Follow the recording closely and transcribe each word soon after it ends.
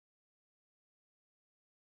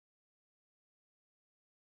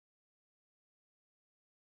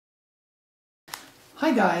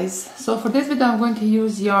Hi guys, so for this video I'm going to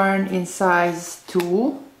use yarn in size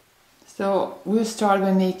 2. So we'll start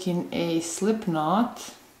by making a slip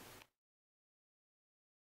knot.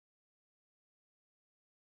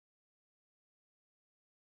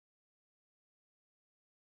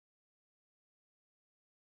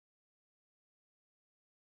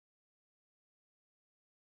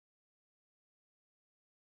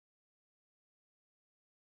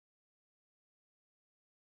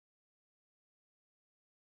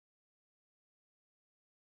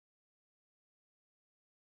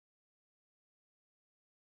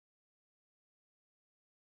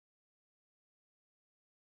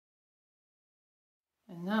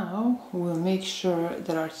 And now we'll make sure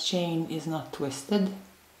that our chain is not twisted.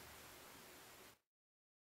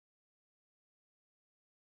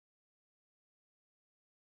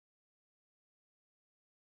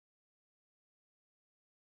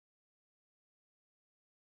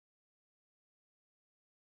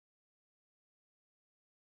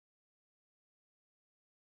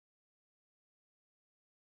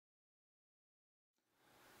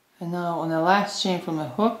 And now on the last chain from the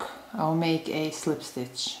hook, I'll make a slip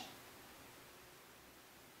stitch.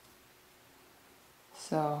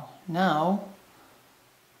 So now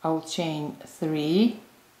I'll chain 3.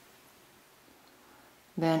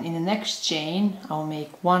 Then in the next chain, I'll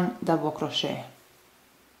make 1 double crochet.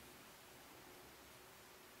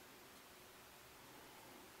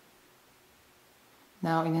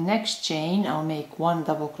 Now in the next chain, I'll make 1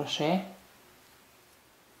 double crochet.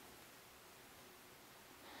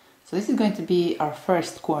 So this is going to be our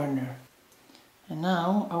first corner. And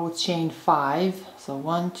now I will chain 5. So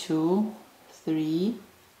 1, 2, 3,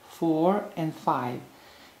 4 and 5.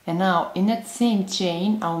 And now in that same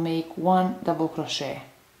chain I'll make 1 double crochet.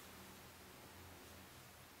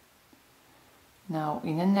 Now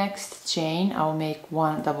in the next chain I'll make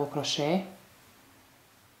 1 double crochet.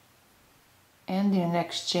 And in the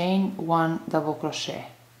next chain 1 double crochet.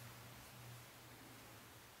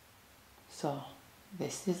 So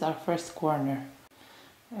this is our first corner.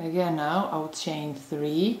 Again, now I'll chain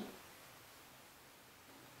 3.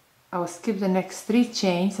 I'll skip the next 3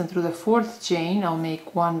 chains, and through the 4th chain I'll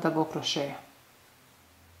make 1 double crochet.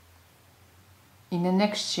 In the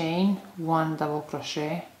next chain 1 double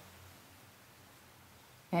crochet,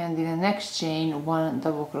 and in the next chain 1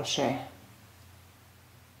 double crochet.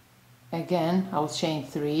 Again, I'll chain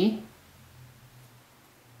 3.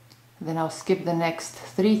 Then I'll skip the next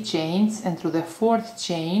 3 chains, and through the 4th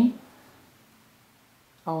chain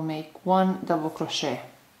I'll make 1 double crochet.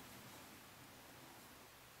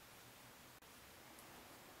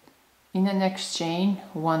 In the next chain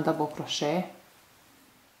 1 double crochet.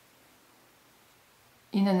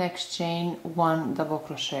 In the next chain 1 double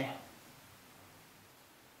crochet.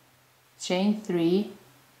 Chain 3.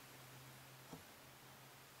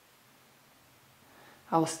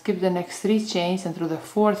 I'll skip the next 3 chains, and through the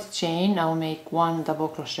 4th chain I'll make 1 double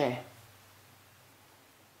crochet.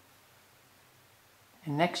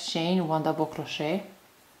 And next chain 1 double crochet.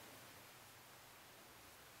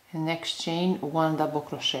 And next chain 1 double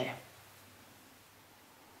crochet.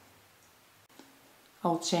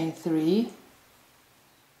 I'll chain 3.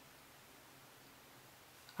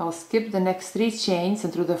 I'll skip the next 3 chains,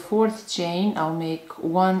 and through the 4th chain I'll make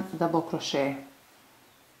 1 double crochet.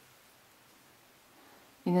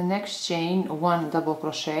 In the next chain 1 double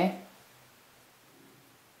crochet.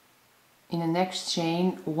 In the next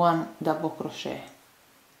chain 1 double crochet.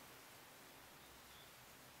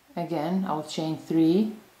 Again, I'll chain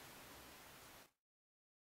 3.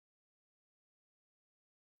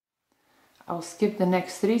 I'll skip the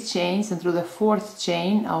next 3 chains, and through the 4th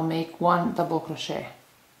chain I'll make 1 double crochet.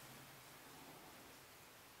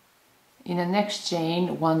 In the next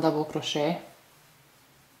chain 1 double crochet.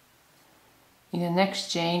 In the next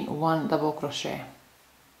chain 1 double crochet.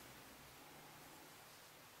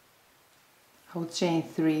 I'll chain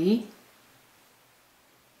 3.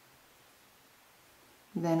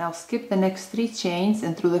 Then I'll skip the next 3 chains,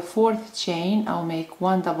 and through the 4th chain I'll make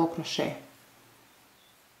 1 double crochet.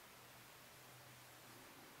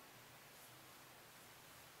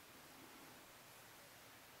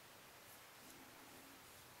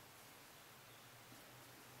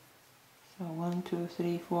 So 1, 2,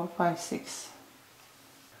 3, 4, 5, 6.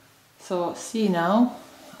 So see now,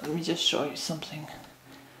 let me just show you something.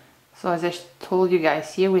 So as I told you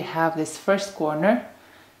guys, here we have this first corner,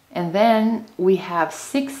 and then we have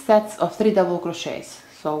 6 sets of 3 double crochets.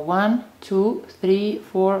 So 1, 2, 3,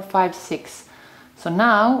 4, 5, 6. So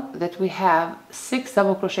now that we have 6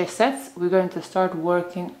 double crochet sets, we're going to start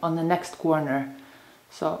working on the next corner.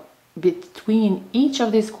 So between each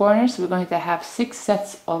of these corners we're going to have 6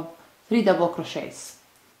 sets of 3 double crochets.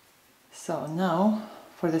 So now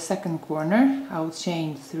for the second corner I'll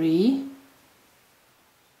chain 3,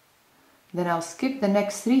 then I'll skip the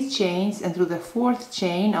next 3 chains, and through the 4th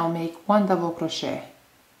chain I'll make 1 double crochet.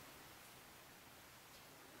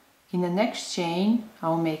 In the next chain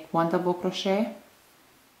I'll make 1 double crochet.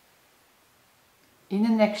 In the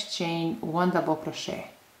next chain 1 double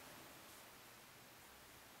crochet.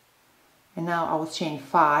 And now I will chain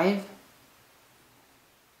 5,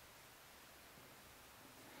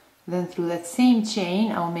 then through that same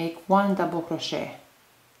chain I'll make 1 double crochet.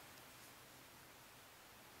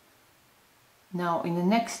 Now in the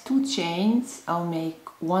next 2 chains I'll make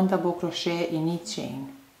 1 double crochet in each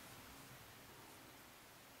chain.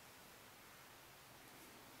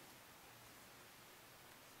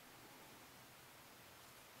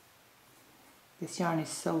 This yarn is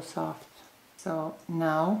so soft. So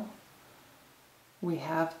now we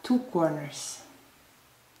have 2 corners.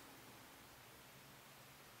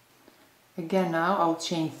 Again, now I'll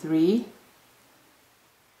chain 3.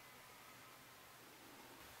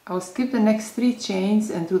 I'll skip the next 3 chains,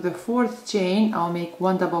 and through the 4th chain I'll make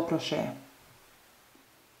 1 double crochet.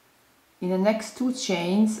 In the next 2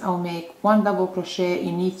 chains I'll make 1 double crochet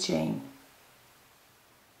in each chain.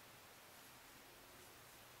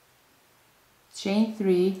 Chain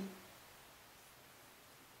 3.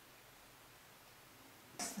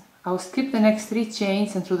 I'll skip the next 3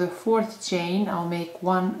 chains, and through the 4th chain I'll make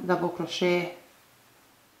 1 double crochet.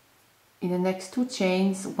 In the next 2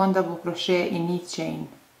 chains 1 double crochet in each chain.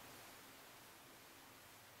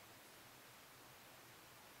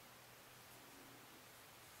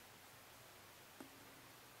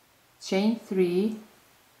 Chain 3.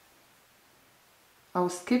 I'll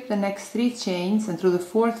skip the next 3 chains, and through the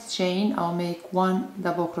 4th chain I'll make 1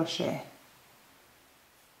 double crochet.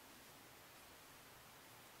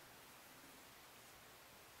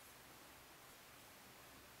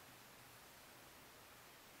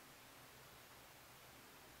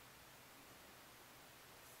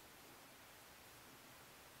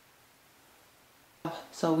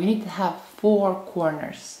 So we need to have 4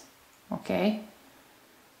 corners, okay?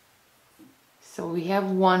 So we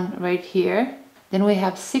have 1 right here, then we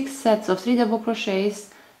have 6 sets of 3 double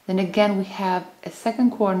crochets, then again we have a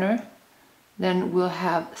second corner, then we'll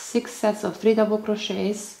have 6 sets of 3 double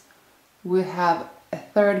crochets, we'll have a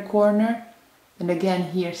third corner, and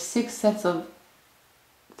again here 6 sets of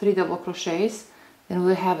 3 double crochets, then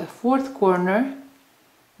we'll have a fourth corner,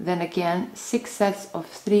 then again 6 sets of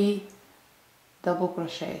 3 double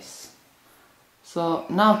crochets. So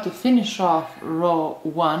now to finish off row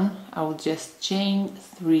 1 I will just chain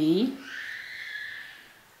 3,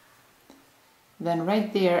 then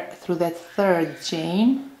right there through that third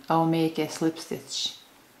chain I'll make a slip stitch.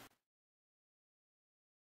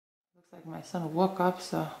 Looks like my son woke up,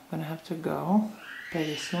 so I'm gonna have to go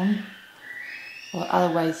pretty soon, or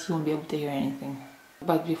otherwise you won't be able to hear anything.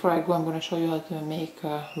 But before I go I'm gonna show you how to make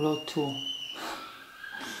row 2.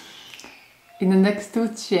 In the next 2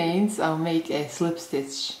 chains I'll make a slip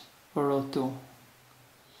stitch for row 2.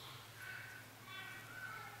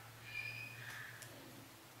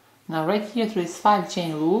 Now right here through this 5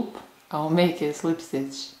 chain loop I'll make a slip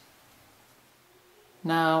stitch.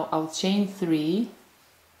 Now I'll chain 3,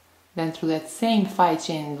 then through that same 5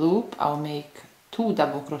 chain loop I'll make 2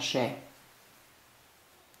 double crochet.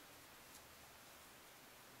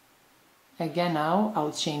 Again now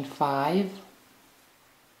I'll chain 5,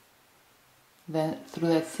 then through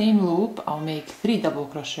that same loop I'll make 3 double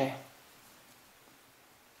crochet.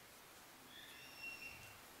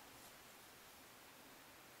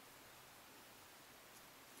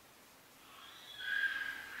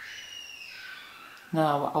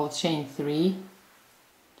 Now I'll chain 3,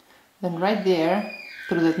 then right there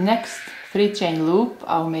through the next 3 chain loop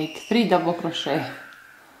I'll make 3 double crochet.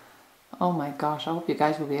 Oh my gosh, I hope you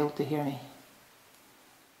guys will be able to hear me,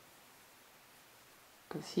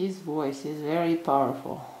 because his voice is very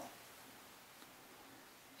powerful.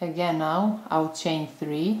 Again now I'll chain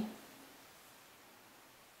 3,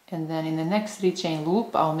 and then in the next 3 chain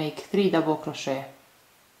loop I'll make 3 double crochet.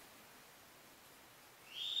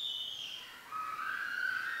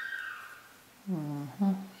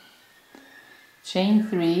 Chain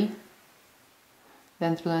 3,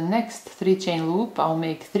 then through the next 3 chain loop I'll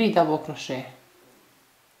make 3 double crochet.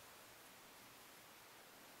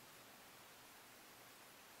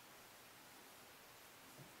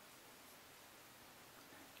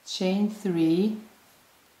 Chain 3,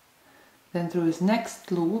 then through this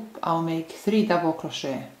next loop I'll make 3 double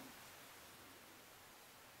crochet.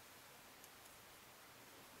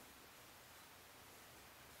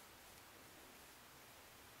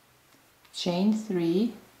 Chain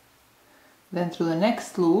 3, Then through the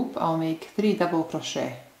next loop I'll make 3 double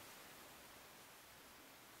crochet.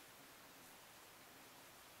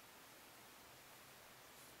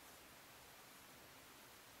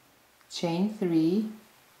 Chain 3,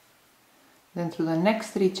 then through the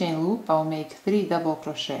next 3 chain loop I'll make 3 double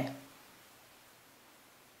crochet.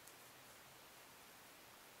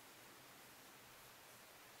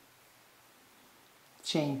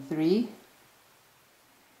 Chain 3,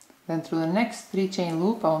 then through the next 3 chain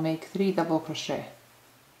loop I'll make 3 double crochet.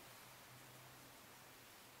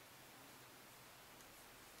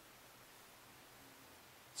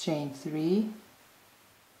 Chain 3,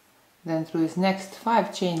 then through this next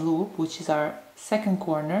 5 chain loop, which is our second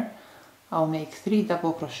corner, I'll make 3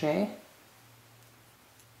 double crochet.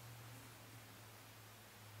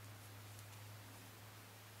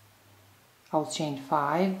 I'll chain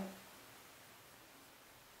 5,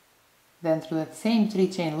 then through that same 3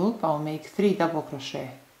 chain loop I'll make 3 double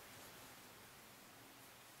crochet.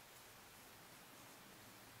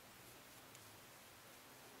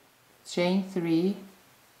 Chain 3,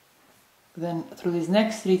 then through this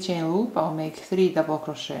next 3 chain loop I'll make 3 double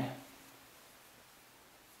crochet.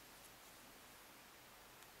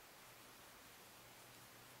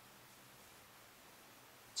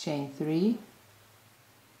 Chain 3,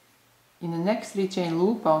 in the next 3 chain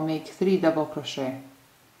loop I'll make 3 double crochet.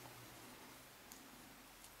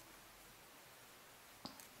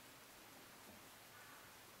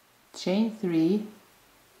 Chain 3,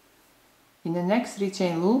 in the next 3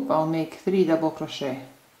 chain loop I'll make 3 double crochet.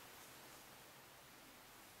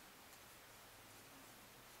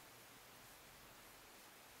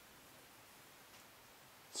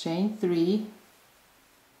 Chain 3,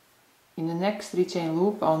 in the next 3 chain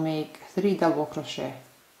loop I'll make 3 double crochet.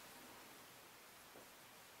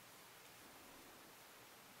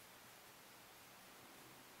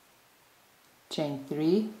 Chain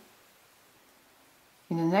 3,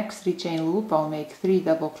 in the next 3 chain loop I'll make 3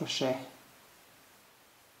 double crochet.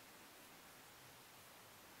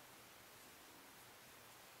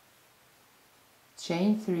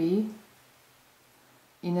 Chain 3,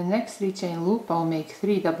 in the next 3 chain loop I'll make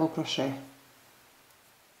 3 double crochet.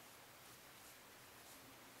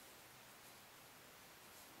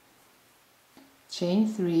 Chain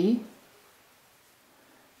 3,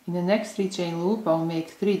 in the next 3 chain loop I'll make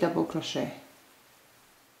 3 double crochet.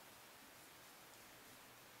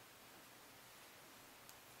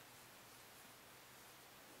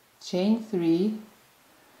 Chain 3,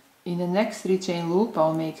 in the next 3 chain loop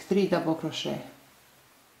I'll make 3 double crochet.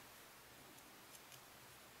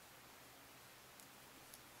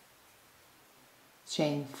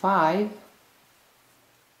 Chain 5,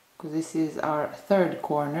 because this is our third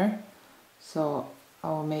corner, so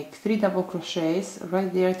I'll make 3 double crochets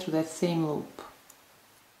right there through that same loop.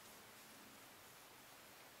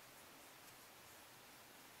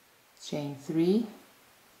 Chain 3,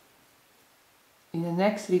 in the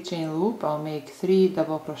next 3 chain loop I'll make 3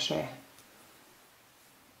 double crochet.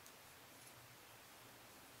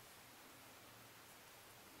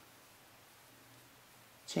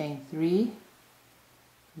 Chain 3,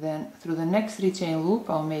 then through the next 3 chain loop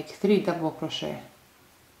I'll make 3 double crochet.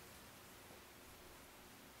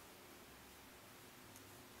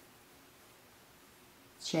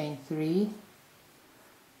 Chain 3,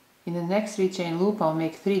 in the next 3 chain loop I'll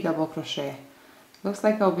make 3 double crochet. Looks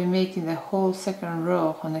like I'll be making the whole second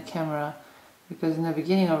row on the camera, because in the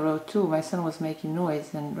beginning of row 2 my son was making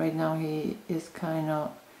noise, and right now he is kind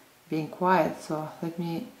of being quiet, so let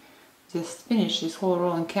me just finish this whole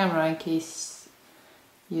row on camera in case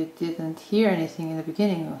you didn't hear anything in the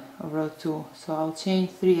beginning of row 2. So I'll chain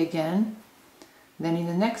 3 again, then in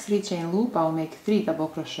the next 3 chain loop I'll make 3 double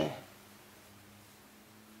crochet.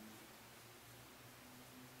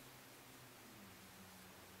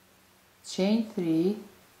 Chain 3,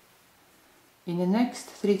 in the next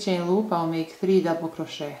 3 chain loop I'll make 3 double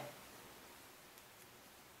crochet.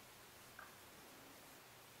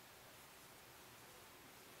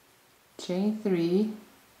 Chain 3,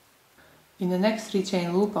 in the next 3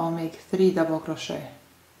 chain loop I'll make 3 double crochet.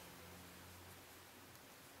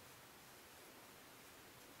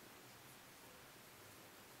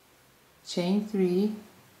 Chain 3,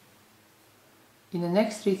 in the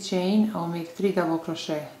next 3 chain I'll make 3 double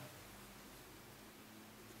crochet.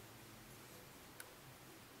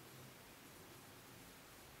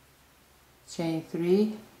 Chain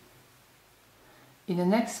 3, in the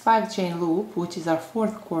next 5 chain loop, which is our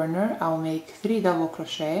fourth corner, I'll make 3 double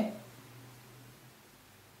crochet.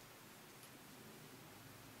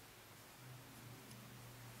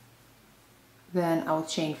 Then I'll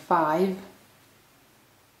chain 5,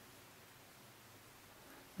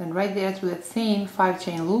 Then right there through that same 5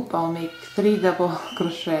 chain loop I'll make 3 double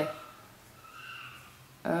crochet.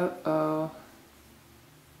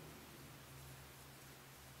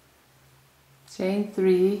 Chain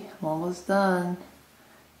 3, I'm almost done.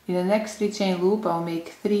 In the next 3 chain loop I'll make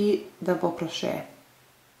 3 double crochet.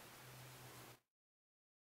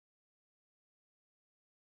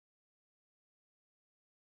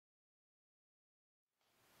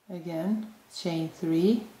 Again, chain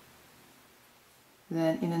 3.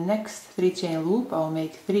 Then in the next 3 chain loop I'll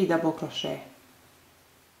make 3 double crochet.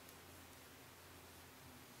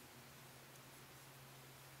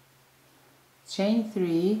 Chain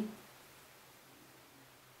 3.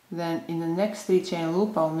 Then in the next 3 chain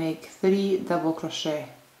loop I'll make 3 double crochet.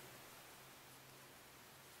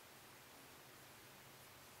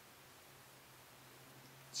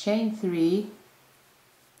 Chain 3.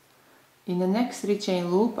 In the next 3 chain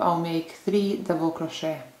loop I'll make 3 double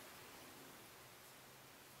crochet.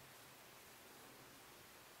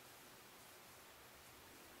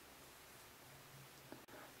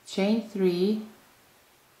 Chain 3.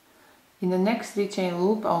 In the next 3 chain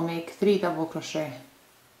loop I'll make 3 double crochet.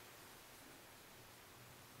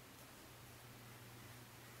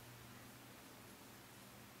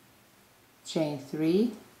 Chain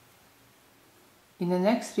 3. In the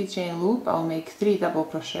next 3 chain loop I'll make 3 double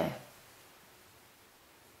crochet.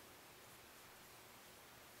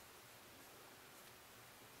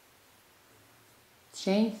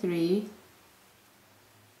 Chain 3,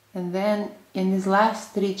 and then in this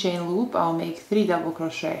last 3 chain loop I'll make 3 double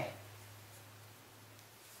crochet.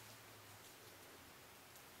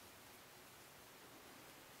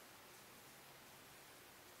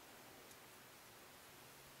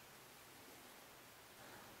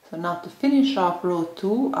 So now to finish off row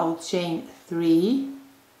 2 I'll chain 3,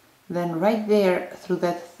 then right there through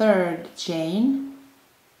that 3rd chain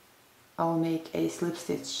I'll make a slip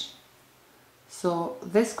stitch. So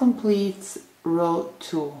this completes row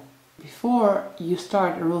 2. Before you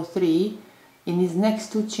start row 3, in these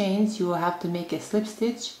next 2 chains you will have to make a slip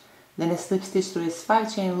stitch, then a slip stitch through this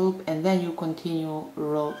 5 chain loop, and then you continue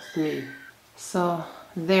row 3. So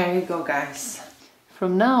there you go, guys.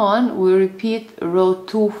 From now on we repeat row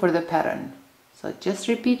 2 for the pattern. So just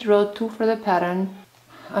repeat row 2 for the pattern.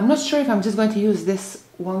 I'm not sure if I'm just going to use this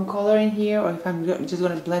one color in here or if I'm just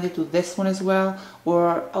going to blend it to this one as well,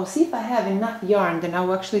 or I'll see if I have enough yarn, then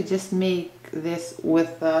I'll actually just make this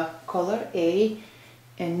with color A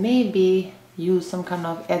and maybe use some kind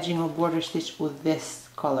of edging or border stitch with this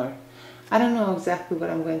color. I don't know exactly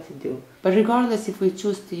what I'm going to do, but regardless if we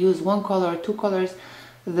choose to use one color or 2 colors,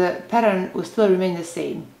 the pattern will still remain the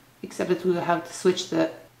same, except that we will have to switch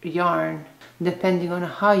the yarn depending on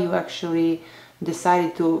how you actually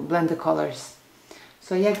decided to blend the colors.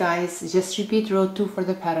 So yeah, guys, just repeat row 2 for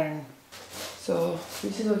the pattern. So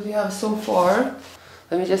this is what we have so far.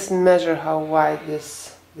 Let me just measure how wide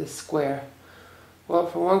this square. Well,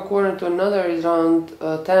 from one corner to another is around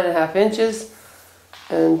 10.5 inches,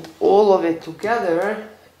 and all of it together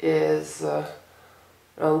is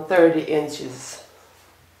around 30 inches.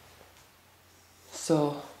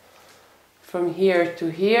 So from here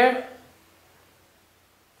to here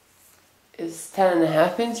is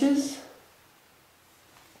 10.5 inches,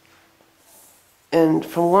 and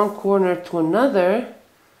from one corner to another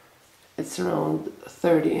it's around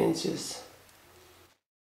 30 inches.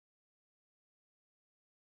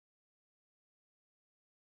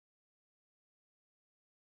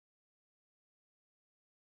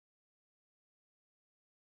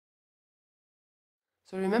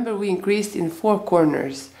 So remember, we increased in 4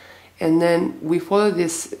 corners, and then we folded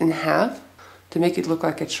this in half to make it look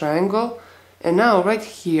like a triangle. And now right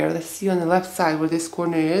here, let's see on the left side where this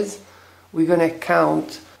corner is, we're gonna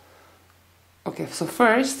count. Okay, so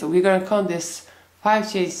first we're gonna count this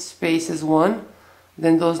 5 chain space as 1,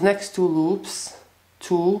 then those next 2 loops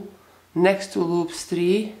 2, next 2 loops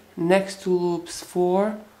 3, next 2 loops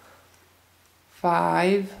 4,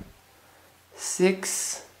 5,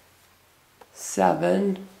 6,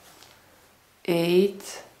 7,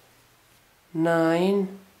 8,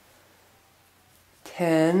 9,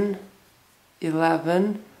 10,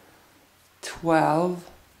 11, 12,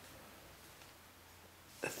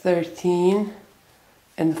 13,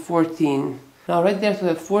 and 14. Now right there to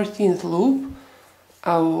the 14th loop,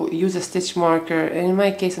 I'll use a stitch marker, and in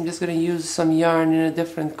my case I'm just going to use some yarn in a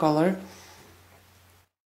different color.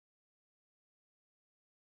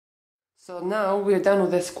 So now we're done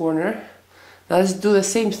with this corner. Now let's do the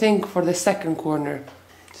same thing for the second corner.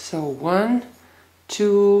 So 1,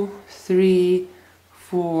 2, 3,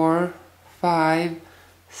 4, 5,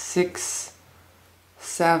 6,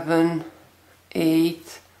 7,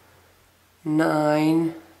 8,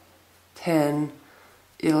 9, 10,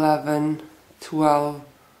 11, 12,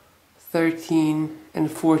 13,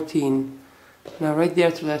 and 14. Now right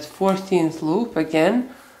there to that 14th loop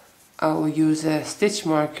again, I will use a stitch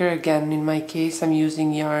marker. Again, in my case, I'm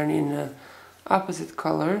using yarn in a opposite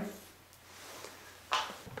color.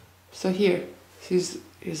 So here,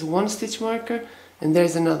 here's one stitch marker, and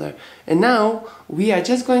there's another. And now we are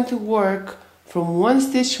just going to work from one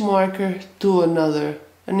stitch marker to another,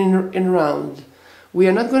 and in round. We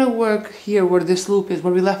are not going to work here where this loop is,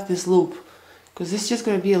 where we left this loop, because this is just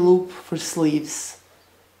going to be a loop for sleeves.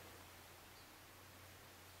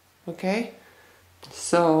 Okay?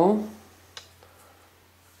 So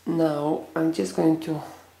now I'm just going to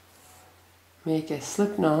make a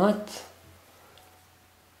slip knot,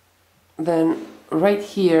 then right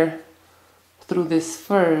here through this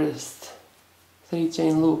first 3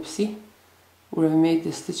 chain loop, see where I made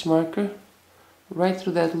the stitch marker, right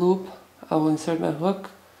through that loop I will insert my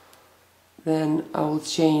hook, then I will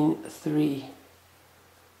chain 3.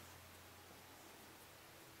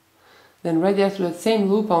 Then right there through that same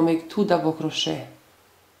loop I'll make 2 double crochet.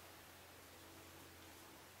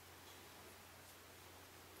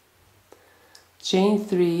 Chain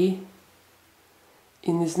 3.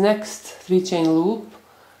 In this next 3 chain loop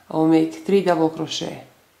I'll make 3 double crochet.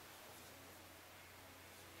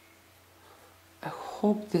 I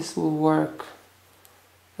hope this will work.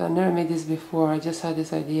 I've never made this before, I just had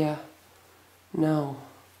this idea now.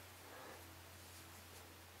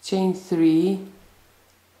 Chain 3.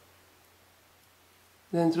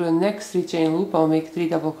 Then through the next 3 chain loop I'll make 3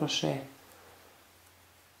 double crochet.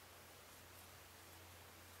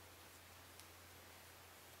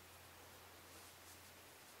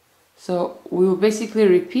 So we will basically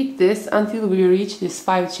repeat this until we reach this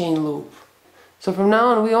 5 chain loop. So from now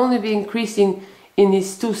on we'll only be increasing in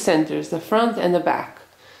these 2 centers, the front and the back.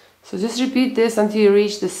 So just repeat this until you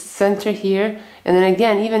reach the center here, and then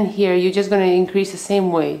again even here you're just going to increase the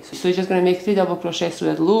same way. So you're just going to make 3 double crochets through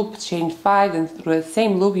that loop, chain 5, and through that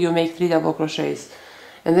same loop you make 3 double crochets.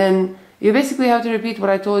 And then you basically have to repeat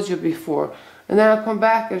what I told you before. And then I'll come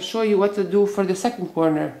back and show you what to do for the second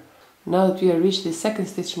corner. Now that we have reached the second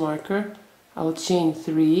stitch marker, I'll chain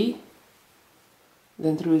 3.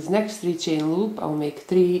 Then through this next 3 chain loop I'll make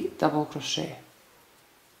 3 double crochet.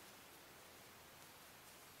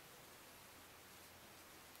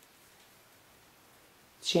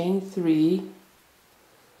 Chain 3,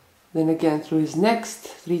 then again through his next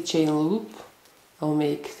 3 chain loop I'll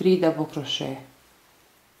make 3 double crochet.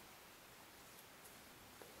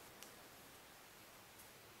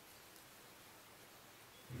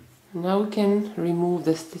 Now we can remove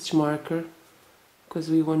the stitch marker because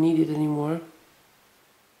we won't need it anymore.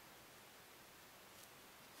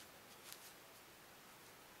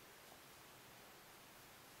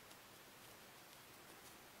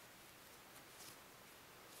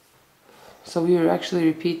 So we will actually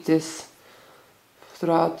repeat this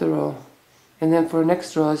throughout the row. And then for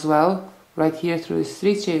next row as well, right here through this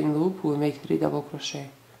 3 chain loop, we'll make 3 double crochet.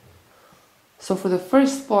 So for the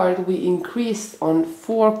first part, we increased on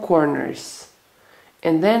 4 corners.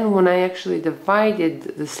 And then when I actually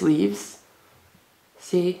divided the sleeves,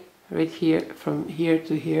 see, right here, from here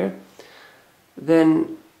to here,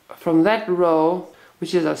 then from that row,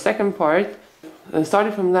 which is our second part,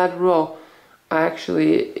 starting from that row, I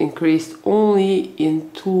actually increased only in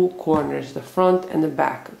 2 corners, the front and the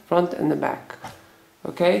back, front and the back.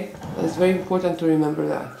 Okay, it's very important to remember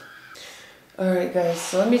that. Alright guys,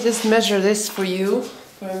 so let me just measure this for you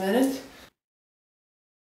for a minute.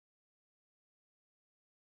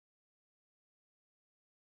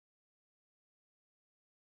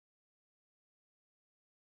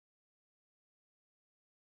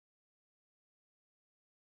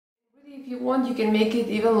 If you want, you can make it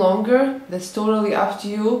even longer. That's totally up to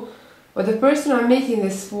you. But the person I'm making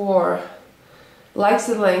this for likes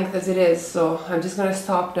the length as it is, so I'm just gonna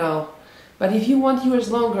stop now. But if you want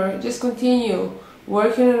yours longer, just continue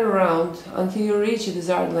working it around until you reach your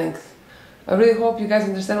desired length. I really hope you guys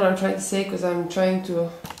understand what I'm trying to say, because I'm trying to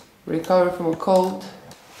recover from a cold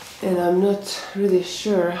and I'm not really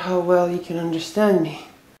sure how well you can understand me,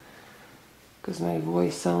 because my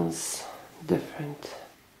voice sounds different.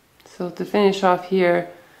 So to finish off here,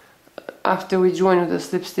 after we join with a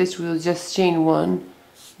slip stitch, we'll just chain 1,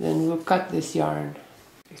 then we'll cut this yarn.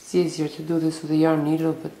 It's easier to do this with a yarn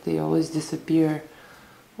needle, but they always disappear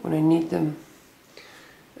when I need them.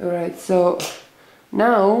 Alright, so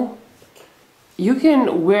now you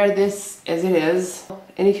can wear this as it is,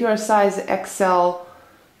 and if you are size XL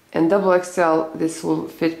and double XL, this will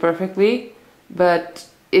fit perfectly. But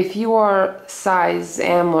if you are size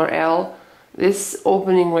M or L, this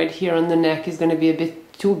opening right here on the neck is going to be a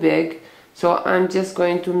bit too big, So I'm just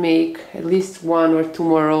going to make at least 1 or 2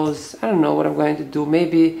 more rows. I don't know what I'm going to do.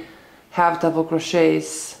 Maybe half double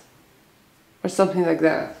crochets or something like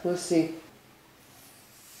that. We'll see.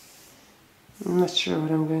 I'm not sure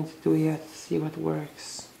what I'm going to do yet. See what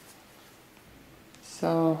works.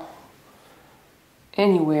 So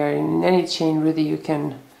anywhere in any chain really you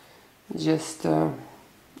can just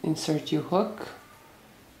insert your hook,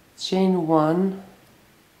 chain 1,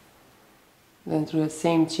 then through the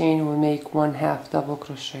same chain we'll make 1/2 double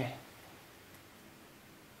crochet.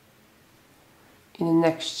 In the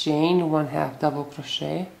next chain 1/2 double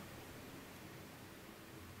crochet,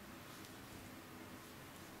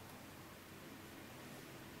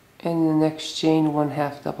 and in the next chain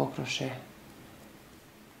 1/2 double crochet.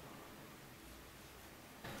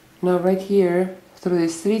 Now right here through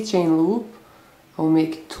this 3 chain loop I'll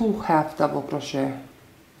make 2 half double crochet.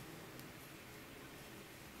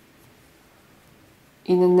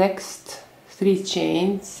 In the next 3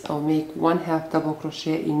 chains I'll make 1/2 double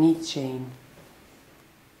crochet in each chain.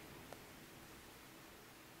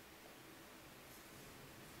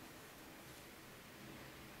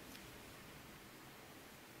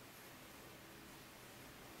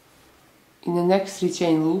 In the next 3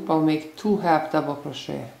 chain loop I'll make 2 half double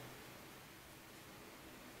crochet.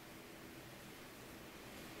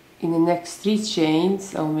 In the next 3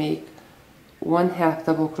 chains I'll make 1/2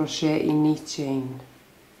 double crochet in each chain.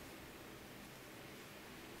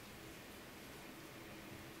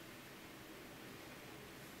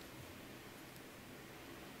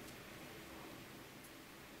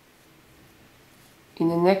 In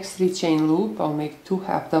the next 3 chain loop I'll make 2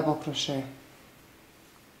 half double crochet.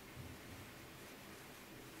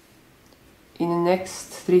 In the next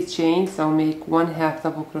 3 chains I'll make 1/2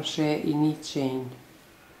 double crochet in each chain.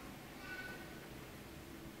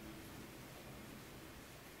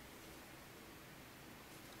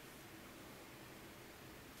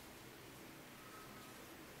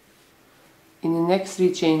 In the next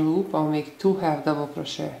 3 chain loop I'll make 2 half double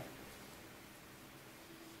crochet.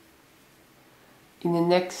 In the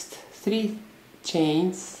next 3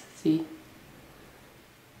 chains, see,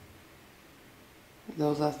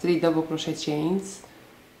 those are 3 double crochet chains,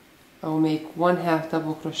 I'll make 1/2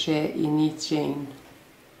 double crochet in each chain.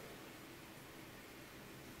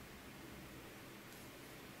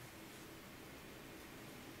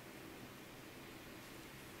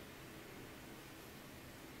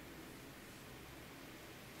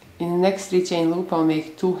 In the next 3 chain loop I'll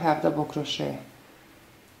make 2 half double crochet.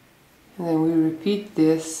 And then we repeat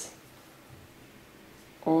this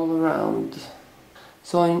all around.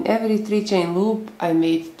 So in every 3 chain loop I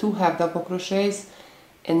made 2 half double crochets,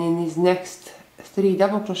 and in these next 3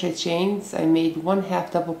 double crochet chains I made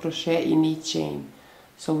 1/2 double crochet in each chain.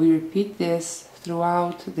 So we repeat this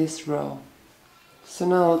throughout this row. So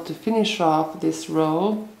now to finish off this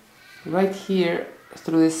row, right here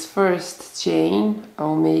through this first chain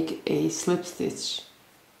I'll make a slip stitch.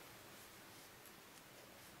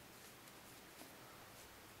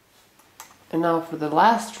 And now for the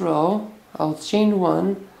last row I'll chain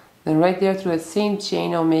 1, then right there through that same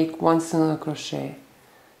chain I'll make 1 single crochet.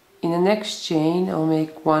 In the next chain I'll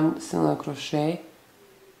make 1 single crochet.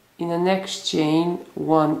 In the next chain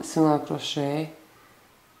 1 single crochet.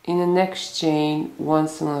 In the next chain 1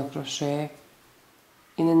 single crochet.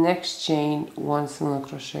 In the next chain 1 single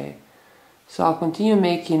crochet. So I'll continue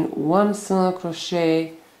making 1 single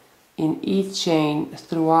crochet in each chain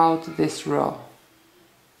throughout this row.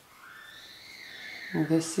 And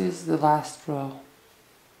this is the last row.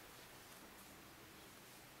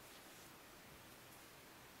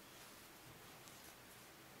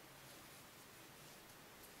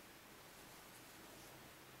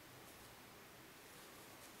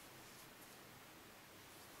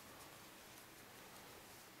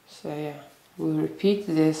 So yeah, we'll repeat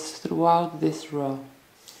this throughout this row.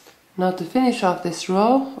 Now to finish off this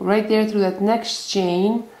row, right there through that next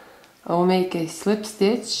chain, I'll make a slip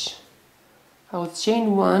stitch. I'll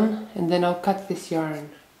chain 1 and then I'll cut this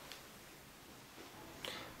yarn.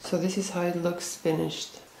 So this is how it looks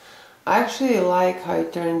finished. I actually like how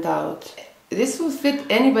it turned out. This will fit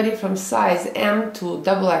anybody from size M to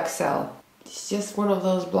XXL. It's just one of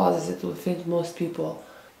those blouses that will fit most people.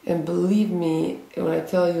 And believe me when I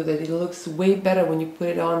tell you that it looks way better when you put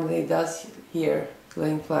it on than it does here,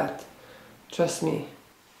 laying flat. Trust me.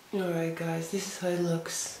 Alright guys, this is how it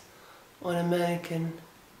looks on a mannequin.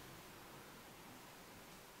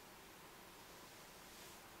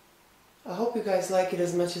 I hope you guys like it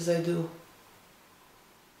as much as I do.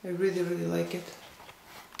 I really, really like it.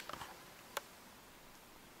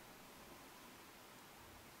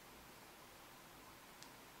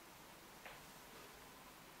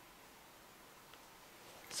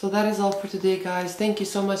 So that is all for today, guys. Thank you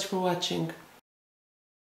so much for watching.